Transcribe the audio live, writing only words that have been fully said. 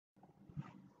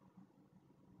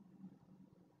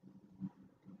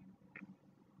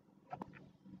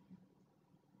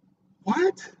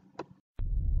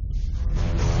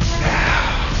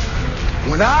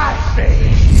And I say,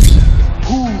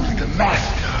 who's the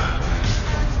master?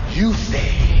 You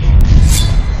say,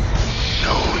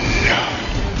 no.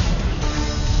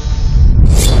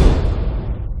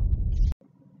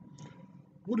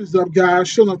 What is up, guys?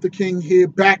 Shilling Up the King here,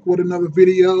 back with another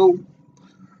video.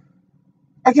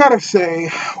 I gotta say,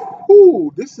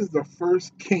 this is the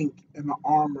first kink in the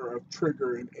armor of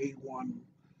Trigger and A1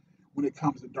 when it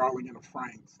comes to Darling and the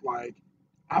Franxx. Like,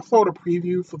 I saw the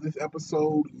preview for this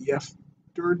episode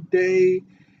yesterday,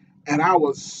 and I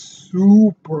was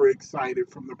super excited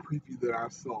from the preview that I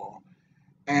saw.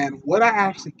 And what I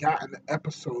actually got in the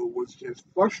episode was just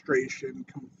frustration,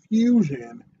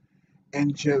 confusion,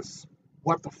 and just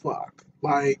what the fuck.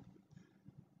 Like,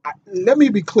 let me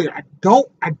be clear.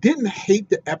 I didn't hate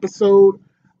the episode.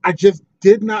 I just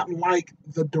did not like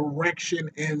the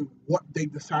direction and what they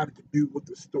decided to do with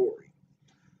the story.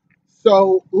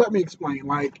 So let me explain.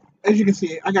 Like, as you can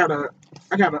see, I got a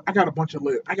bunch of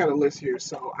list. I got a list here.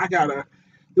 So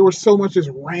there was so much just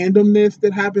randomness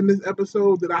that happened this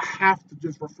episode that I have to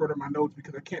just refer to my notes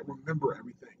because I can't remember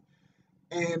everything.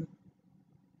 And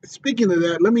speaking of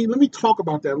that, let me talk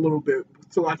about that a little bit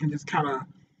so I can just kind of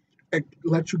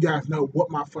let you guys know what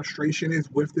my frustration is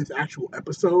with this actual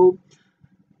episode.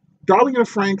 Darling and the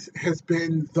Franxx has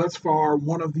been thus far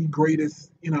one of the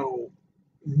greatest,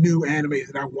 new animes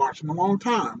that I've watched in a long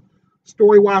time.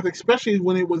 Story-wise, especially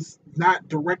when it was not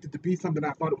directed to be something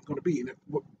I thought it was going to be. And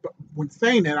when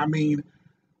saying that, I mean,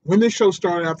 when this show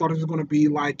started, I thought it was going to be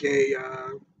like a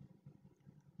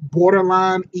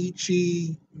borderline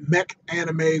ecchi mech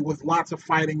anime with lots of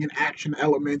fighting and action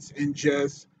elements and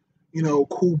just,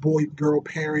 cool boy girl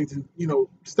pairings and,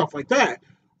 stuff like that.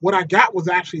 What I got was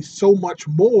actually so much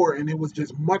more, and it was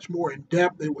just much more in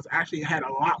depth. It was actually had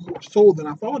a lot more soul than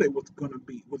I thought it was going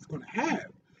to have.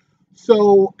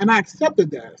 So, and I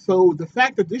accepted that. So the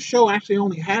fact that this show actually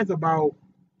only has about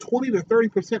 20 to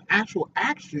 30% actual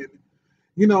action,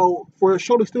 for a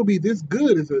show to still be this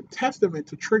good is a testament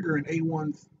to Trigger and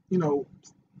A1's,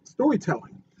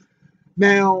 storytelling.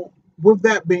 Now, with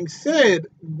that being said,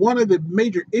 one of the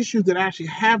major issues that I actually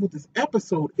have with this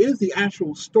episode is the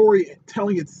actual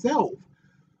storytelling itself.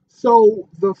 So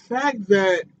the fact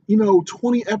that,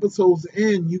 20 episodes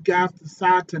in, you guys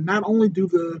decide to not only do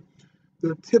the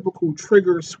typical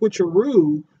Trigger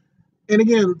switcheroo, and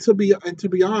again, to be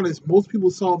honest, most people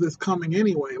saw this coming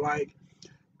anyway. Like,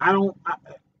 I'll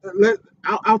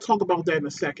talk about that in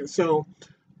a second. So,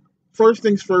 first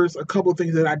things first, a couple of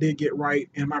things that I did get right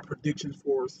in my predictions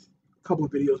for a couple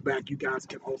of videos back. You guys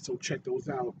can also check those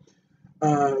out.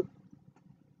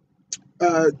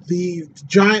 The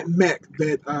giant mech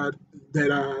that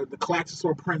the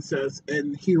Klaxosaur Princess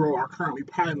and Hero are currently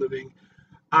piloting,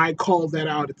 I called that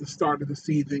out at the start of the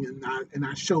season, and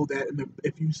I showed that.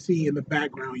 If you see in the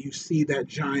background, you see that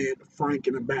giant Frank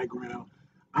in the background.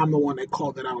 I'm the one that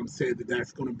called that out and said that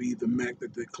that's going to be the mech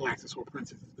that the Klaxosaur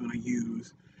Princess is going to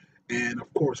use. And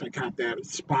of course, I got that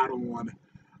spot on.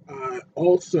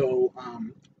 Also,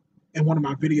 in one of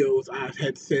my videos, I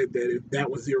had said that if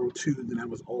that was 02, then that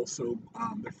was also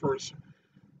the first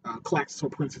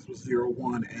Klaxosaur Princess was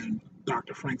 01, and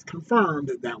Dr. Franxx confirmed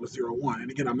that that was 01.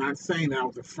 And again, I'm not saying that I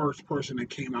was the first person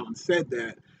that came out and said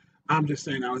that. I'm just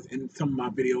saying I was in some of my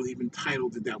videos even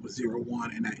titled that was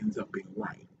 01, and that ends up being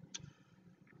right.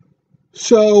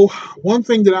 So one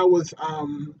thing that I was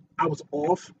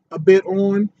off a bit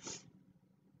on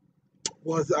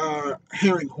was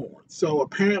Herringhorn. So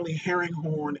apparently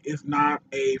Herringhorn is not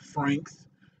a Franxx.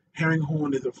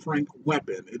 Herringhorn is a Franxx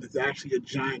weapon. It is actually a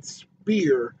giant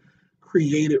spear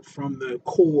created from the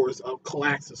cores of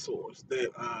Klaxosaurs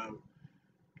that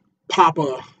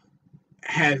Papa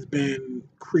has been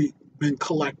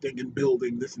collecting and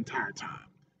building this entire time.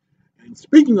 And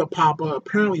speaking of Papa,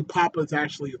 apparently Papa is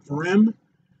actually Vrim,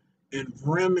 and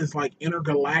Vrim is like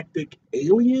intergalactic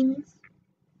aliens.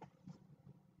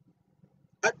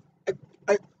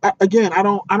 Again, I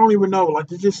don't even know.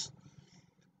 Like, it's just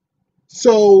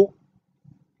so.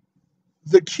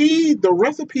 The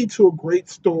recipe to a great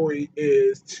story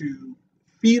is to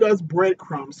feed us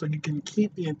breadcrumbs so you can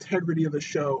keep the integrity of the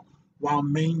show while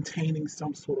maintaining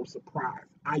some sort of surprise.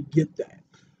 I get that.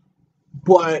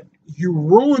 But you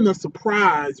ruin the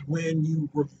surprise when you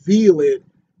reveal it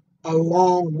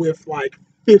along with like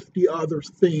 50 other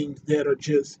things that are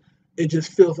it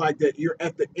just feels like that you're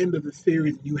at the end of the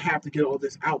series and you have to get all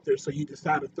this out there, so you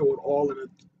decide to throw it all in a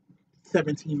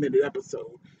 17-minute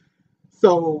episode.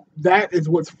 So that is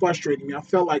what's frustrating me. I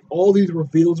felt like all these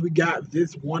reveals we got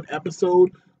this one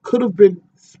episode could have been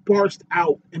sparsed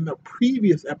out in the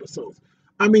previous episodes.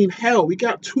 I mean, hell, we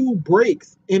got 2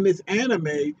 breaks in this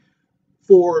anime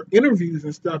for interviews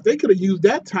and stuff. They could have used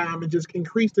that time and just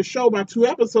increased the show by 2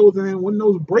 episodes, and then when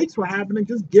those breaks were happening,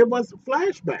 just give us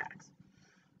flashbacks.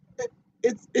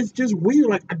 It's just weird.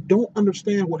 Like, I don't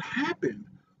understand what happened.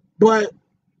 But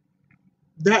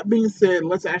that being said,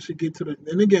 let's actually get to the.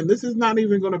 And again, this is not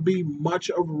even going to be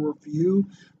much of a review.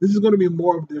 This is going to be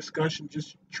more of a discussion,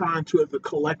 just trying to, as a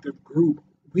collective group,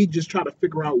 we just try to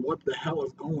figure out what the hell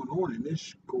is going on in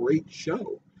this great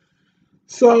show.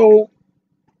 So,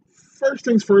 first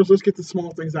things first, let's get the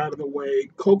small things out of the way.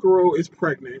 Kokoro is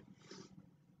pregnant.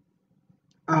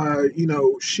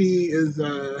 She is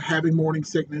having morning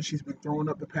sickness. She's been throwing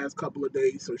up the past couple of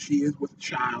days, so she is with a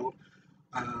child.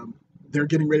 They're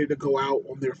getting ready to go out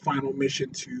on their final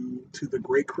mission to the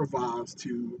Great Crevasse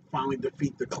to finally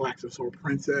defeat the Calaxosaur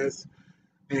Princess,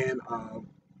 and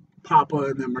Papa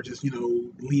and them are just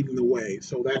leading the way.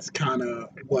 So that's kind of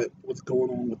what's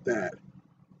going on with that.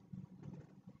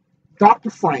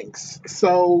 Dr. Franxx.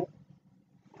 So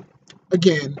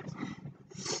again,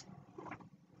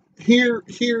 here's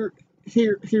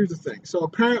the thing. So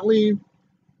apparently,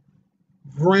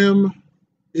 Vrim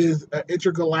is an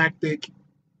intergalactic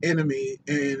enemy,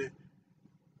 and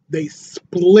they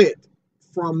split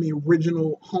from the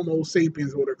original Homo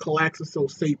sapiens, or the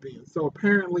Calaxosaur sapiens. So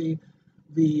apparently,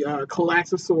 the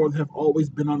Calaxosaurs have always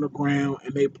been underground,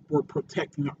 and they were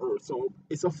protecting the Earth. So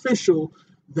it's official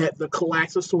that the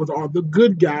Calaxosaurs are the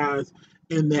good guys,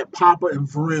 and that Papa and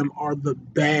Vrim are the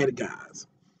bad guys.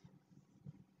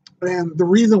 And the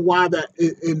reason why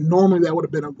normally that would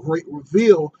have been a great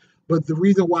reveal, but the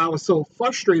reason why I was so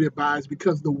frustrated by it is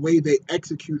because the way they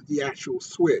executed the actual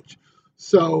switch.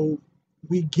 So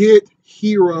we get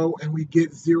Hero and we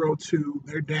get 02.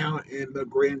 They're down in the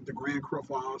Grand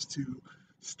Crevasse to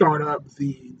start up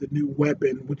the new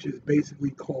weapon, which is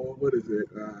basically called, what is it?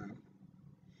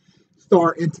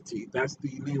 Star Entity. That's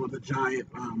the name of the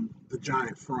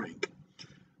giant Frank.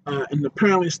 And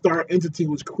apparently Star Entity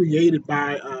was created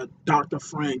by Dr.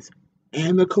 Franxx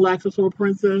and the Calaxosaur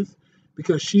Princess,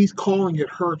 because she's calling it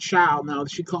her child. Now,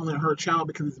 is she calling it her child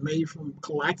because it's made from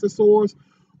Calaxosaurs,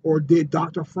 or did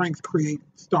Dr. Franxx create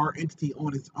Star Entity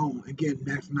on its own? Again,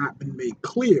 that's not been made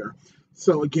clear.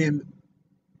 So again,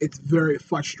 it's very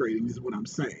frustrating is what I'm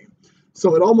saying.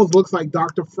 So it almost looks like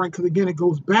Dr. Franxx, because again, it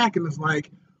goes back and it's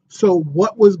like, so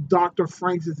what was Dr.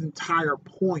 Franxx's entire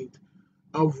point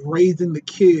of raising the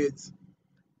kids?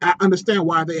 I understand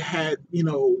why they had,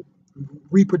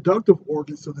 reproductive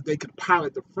organs so that they could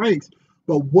pilot the Franxx,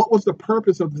 but what was the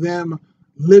purpose of them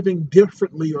living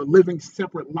differently or living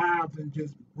separate lives and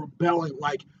just rebelling?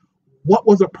 Like, what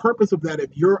was the purpose of that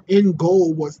if your end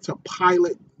goal was to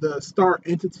pilot the Star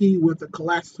Entity with the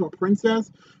Calaxosaur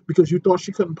Princess because you thought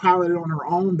she couldn't pilot it on her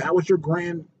own? That was your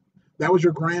grand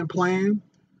plan?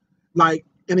 Like,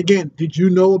 and again, did you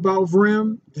know about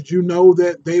Vrim? Did you know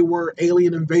that they were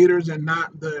alien invaders and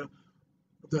not the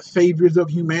saviors of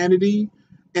humanity?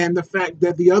 And the fact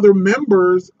that the other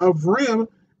members of Vrim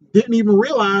didn't even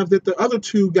realize that the other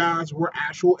two guys were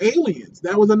actual aliens.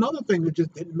 That was another thing that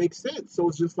just didn't make sense. So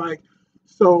it's just like,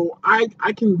 so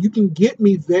you can get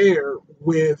me there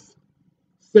with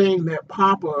saying that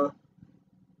Papa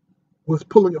was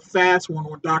pulling a fast one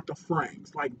on Dr.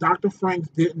 Franxx. Like, Dr.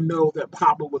 Franxx didn't know that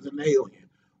Papa was an alien.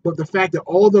 But the fact that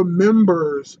all the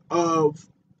members of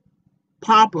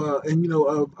Papa and,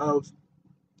 of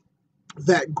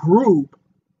that group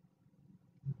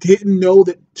didn't know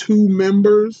that two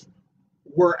members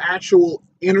were actual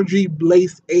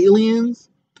energy-based aliens.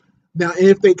 Now,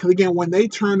 because again, when they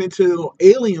turn into little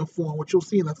alien form, which you'll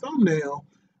see in the thumbnail,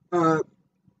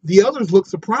 the others looked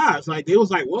surprised. Like, they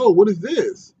was like, whoa, what is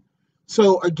this?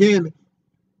 So again,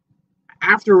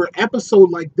 after an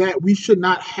episode like that, we should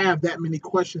not have that many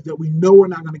questions that we know we're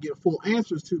not going to get full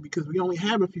answers to, because we only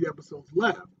have a few episodes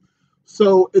left.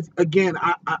 So it's, again,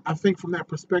 I think from that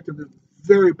perspective, it's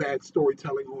very bad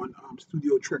storytelling on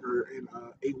Studio Trigger and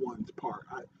A1's part.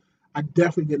 I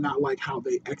definitely did not like how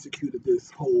they executed this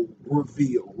whole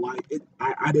reveal. Like,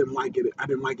 I didn't like it. I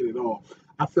didn't like it at all.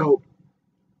 I felt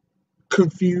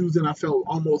confused, and I felt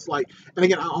almost like, and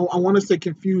again, I want to say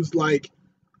confused, like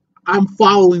I'm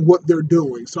following what they're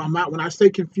doing. So I'm not, when I say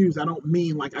confused, I don't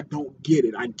mean like I don't get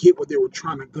it. I get what they were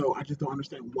trying to go. I just don't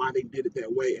understand why they did it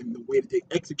that way, and the way that they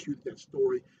executed that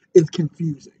story is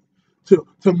confusing to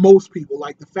most people.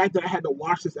 Like, the fact that I had to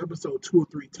watch this episode 2 or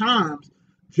 3 times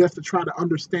just to try to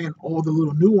understand all the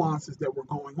little nuances that were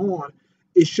going on,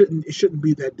 it shouldn't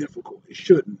be that difficult. It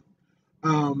shouldn't.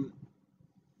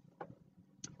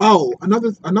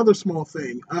 Another small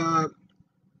thing.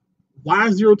 Why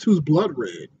is 02's blood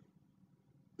red?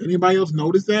 Anybody else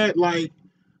notice that? Like,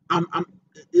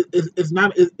 it's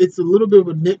not. It's a little bit of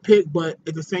a nitpick, but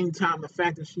at the same time, the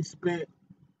fact that she spent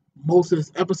most of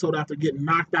this episode after getting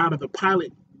knocked out of the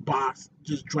pilot box,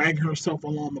 just dragging herself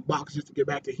along the box just to get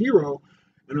back to Hero,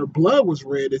 and her blood was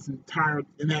red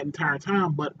in that entire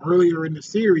time. But earlier in the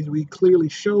series, we clearly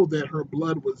showed that her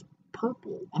blood was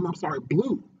purple. I'm sorry,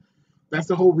 blue. That's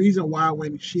the whole reason why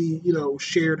when she,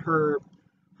 shared her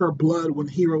blood when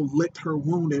Hero licked her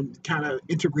wound and kind of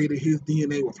integrated his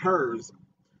DNA with hers.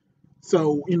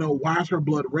 So, why is her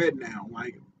blood red now?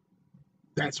 Like,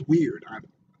 that's weird.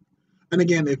 And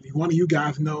again, if one of you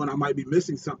guys know and I might be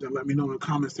missing something, let me know in the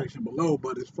comment section below.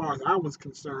 But as far as I was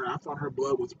concerned, I thought her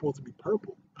blood was supposed to be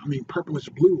purple. I mean, purplish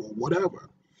blue or whatever.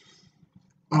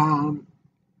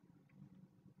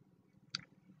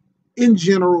 In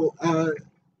general,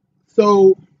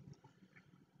 so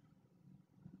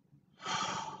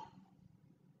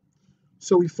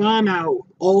we find out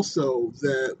also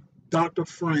that Dr.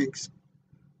 Franxx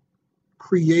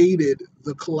created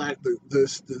the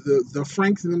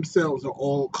Franxx themselves are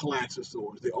all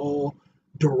Calaxosaurs. They all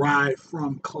derive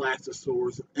from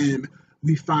Calaxosaurs, and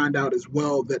we find out as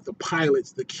well that the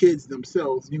pilots, the kids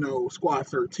themselves, Squad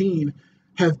 13,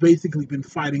 have basically been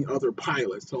fighting other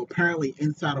pilots. So apparently,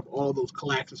 inside of all those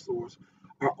Calaxosaurs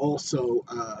are also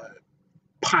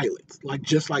pilots,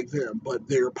 just like them, but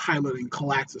they're piloting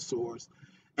Calaxosaurs.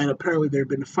 And apparently they've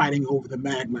been fighting over the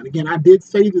magma. And again, I did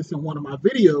say this in one of my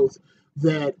videos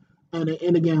that, and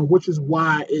again, which is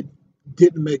why it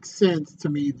didn't make sense to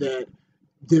me that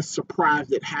this surprise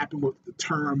that happened with the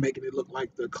term making it look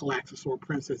like the Calaxosaur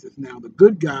princess is now the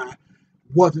good guy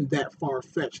wasn't that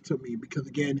far-fetched to me, because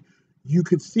again, you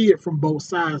could see it from both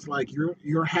sides. Like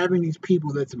you're having these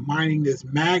people that's mining this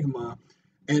magma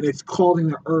and it's causing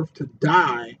the earth to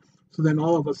die. So then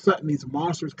all of a sudden these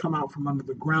monsters come out from under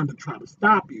the ground to try to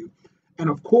stop you. And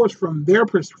of course, from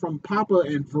Papa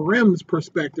and Varem's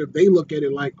perspective, they look at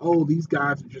it like, oh, these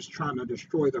guys are just trying to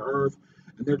destroy the earth,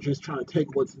 and they're just trying to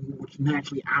take what's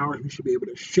naturally ours. We should be able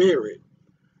to share it.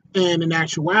 And in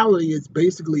actuality,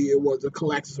 it was a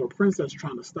Calaxosaur princess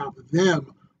trying to stop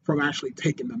them from actually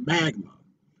taking the magma.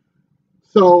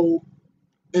 So,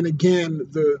 and again,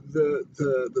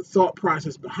 the thought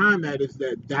process behind that is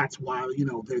that's why,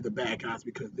 they're the bad guys,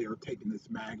 because they're taking this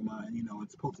magma and,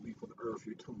 it's supposed to be for the earth.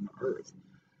 You're killing the earth.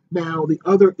 Now, the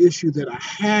other issue that I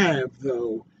have,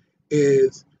 though,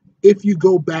 is if you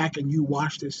go back and you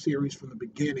watch this series from the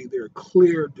beginning, there are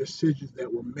clear decisions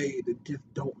that were made that just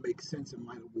don't make sense in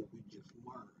light of what we just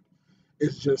learned.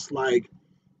 It's just like,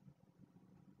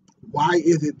 why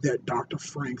is it that Dr.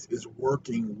 Franxx is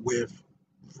working with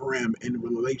Varem in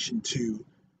relation to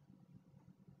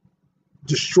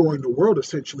destroying the world,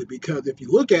 essentially? Because if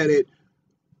you look at it,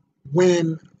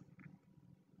 when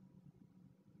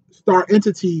Star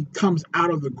Entity comes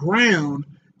out of the ground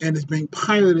and is being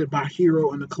piloted by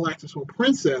Hero and the Calaxosaur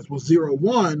Princess with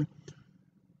 01,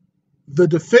 the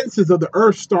defenses of the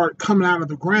Earth start coming out of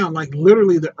the ground. Like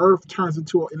literally the Earth turns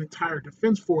into an entire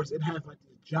defense force. It has like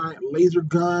these giant laser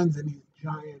guns and these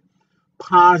giant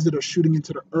pods that are shooting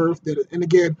into the Earth. And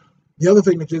again, the other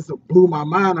thing that just blew my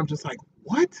mind, I'm just like,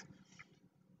 what?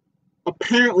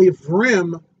 Apparently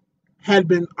Varem had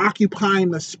been occupying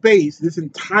the space this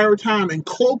entire time in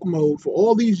cloak mode for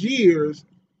all these years,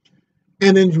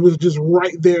 and then was just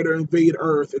right there to invade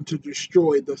Earth and to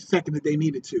destroy the second that they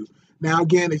needed to. Now,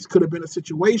 again, it could have been a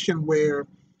situation where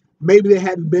maybe they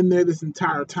hadn't been there this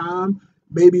entire time.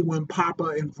 Maybe when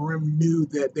Papa and Varem knew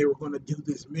that they were going to do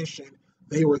this mission,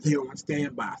 they were there on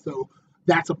standby. So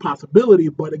that's a possibility.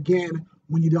 But again,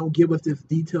 when you don't give us this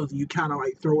details and you kind of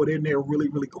like throw it in there really,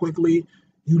 really quickly,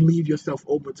 you leave yourself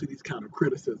open to these kind of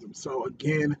criticisms. So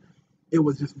again, it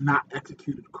was just not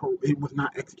executed. It was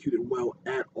not executed well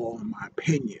at all, in my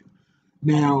opinion.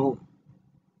 Now,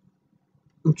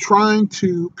 I'm trying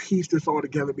to piece this all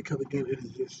together because again, it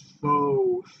is just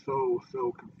so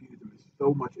confusing. There's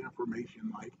so much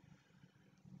information. Like,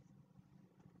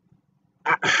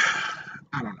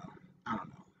 I don't know.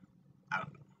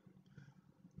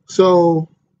 So,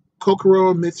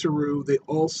 Kokoro and Mitsuru, they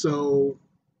also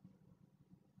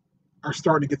are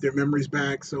starting to get their memories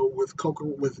back. So with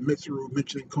Mitsuru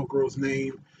mentioning Kokoro's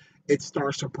name, it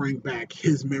starts to bring back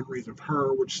his memories of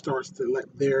her, which starts to let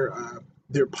their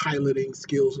piloting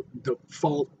skills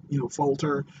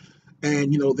falter,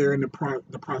 and they're in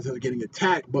the process of getting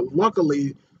attacked. But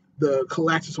luckily, the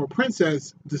Calaxosaur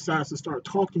Princess decides to start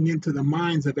talking into the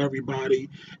minds of everybody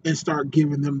and start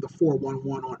giving them the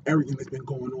 411 on everything that's been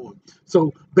going on.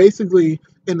 So basically,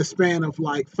 in the span of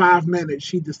like 5 minutes,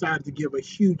 she decided to give a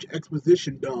huge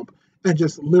exposition dump and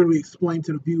just literally explain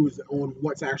to the viewers on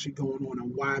what's actually going on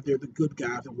and why they're the good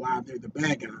guys and why they're the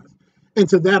bad guys. And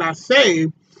to that I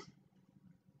say,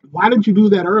 why didn't you do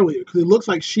that earlier? Because it looks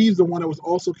like she's the one that was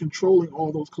also controlling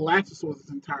all those Calaxosaurs this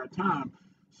entire time.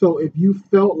 So if you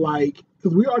felt like,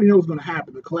 because we already know what's going to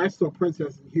happen, the Calaxosaur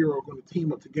Princess and Hero are going to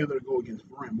team up together to go against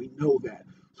Vrem. We know that.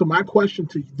 So my question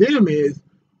to them is,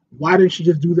 why didn't she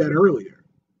just do that earlier?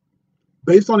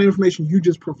 Based on the information you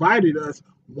just provided us,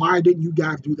 why didn't you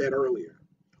guys do that earlier?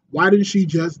 Why didn't she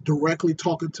just directly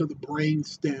talk into the brain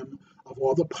stem of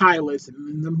all the pilots and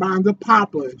in the mind of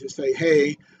Papa and just say,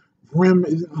 hey, Vrem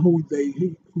is who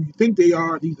you think they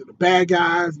are. These are the bad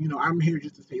guys. You know, I'm here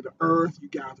just to save the Earth. You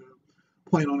guys are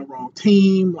playing on the wrong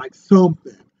team, like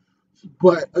something.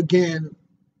 But again,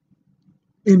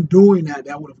 in doing that,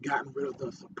 that would have gotten rid of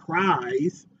the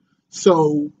surprise.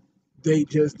 So they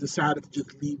just decided to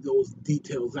just leave those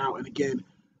details out. And again,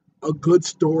 a good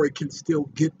story can still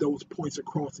get those points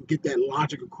across and get that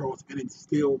logic across and then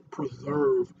still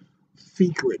preserve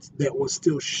secrets that will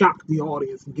still shock the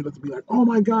audience and get us to be like, oh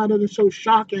my God, that is so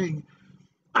shocking.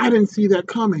 I didn't see that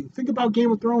coming. Think about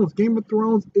Game of Thrones. Game of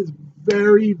Thrones is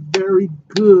very, very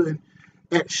good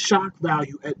at shock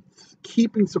value, at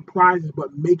keeping surprises,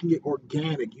 but making it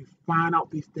organic. You find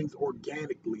out these things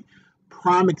organically.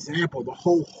 Prime example, the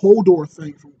whole Hodor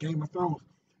thing from Game of Thrones.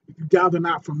 If you guys are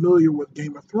not familiar with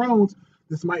Game of Thrones,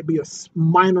 this might be a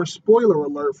minor spoiler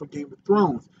alert for Game of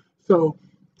Thrones. So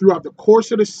throughout the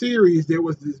course of the series, there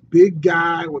was this big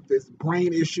guy with this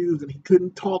brain issues, and he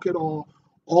couldn't talk at all.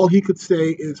 All he could say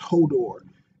is Hodor.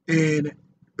 And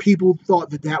people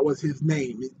thought that that was his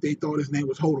name. They thought his name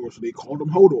was Hodor, so they called him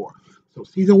Hodor. So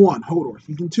season 1, Hodor.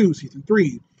 Season 2, season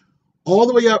 3, all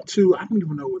the way up to, I don't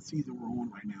even know what season we're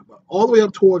on right now, but all the way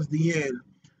up towards the end,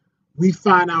 we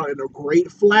find out in a great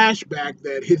flashback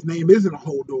that his name isn't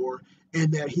Hodor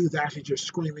and that he's actually just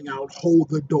screaming out, hold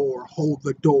the door, hold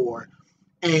the door.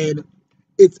 And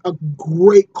it's a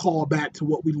great callback to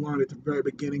what we learned at the very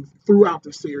beginning throughout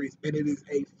the series, and it is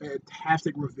a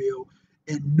fantastic reveal,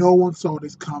 and no one saw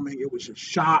this coming. It was a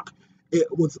shock. It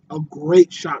was a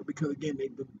great shock because, again, they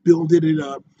builded it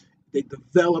up. They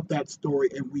developed that story,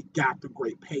 and we got the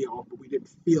great payoff, but we didn't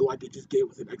feel like it just gave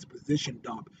us an exposition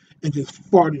dump and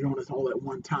just farted on us all at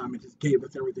one time and just gave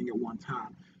us everything at one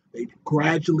time. They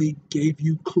gradually gave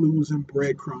you clues and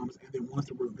breadcrumbs, and then once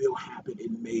the reveal happened,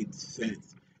 it made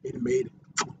sense. It made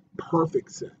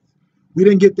perfect sense. We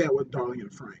didn't get that with Darling and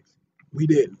Franxx. We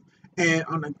didn't. And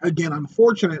again,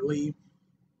 unfortunately,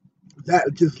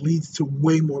 that just leads to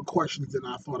way more questions than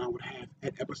I thought I would have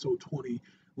at episode 20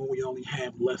 when we only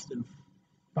have less than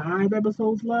 5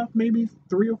 episodes left, maybe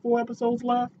 3 or 4 episodes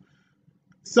left.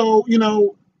 So, you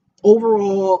know,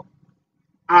 overall,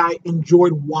 I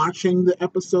enjoyed watching the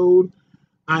episode.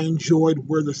 I enjoyed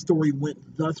where the story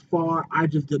went thus far. I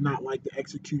just did not like the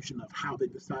execution of how they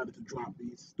decided to drop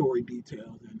these story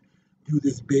details and do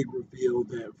this big reveal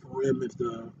that Vrem is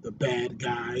the bad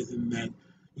guys and that,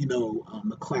 you know,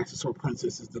 the Calaxosaur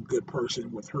Princess is the good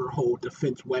person with her whole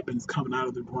defense weapons coming out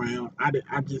of the ground. I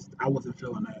wasn't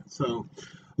feeling that. So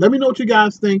let me know what you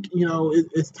guys think. You know,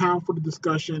 it's time for the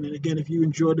discussion. And again, if you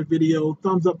enjoyed the video,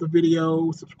 thumbs up the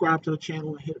video, subscribe to the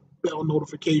channel, and hit bell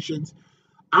notifications.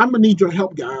 I'm gonna need your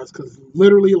help, guys, because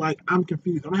literally, like, I'm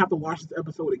confused. I'm gonna have to watch this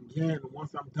episode again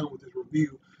once I'm done with this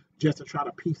review, just to try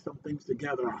to piece some things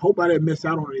together. I hope I didn't miss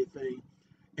out on anything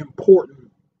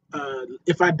important.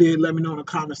 If I did, let me know in the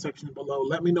comment section below.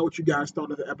 Let me know what you guys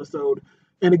thought of the episode.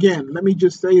 And again, let me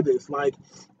just say this: like,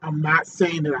 I'm not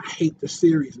saying that I hate the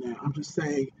series now. I'm just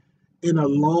saying, in a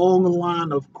long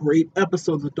line of great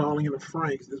episodes of Darling and the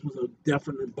Franxx, this was a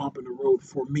definite bump in the road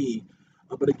for me.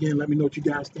 But again, let me know what you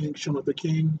guys think. Sean the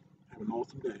King. Have an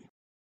awesome day.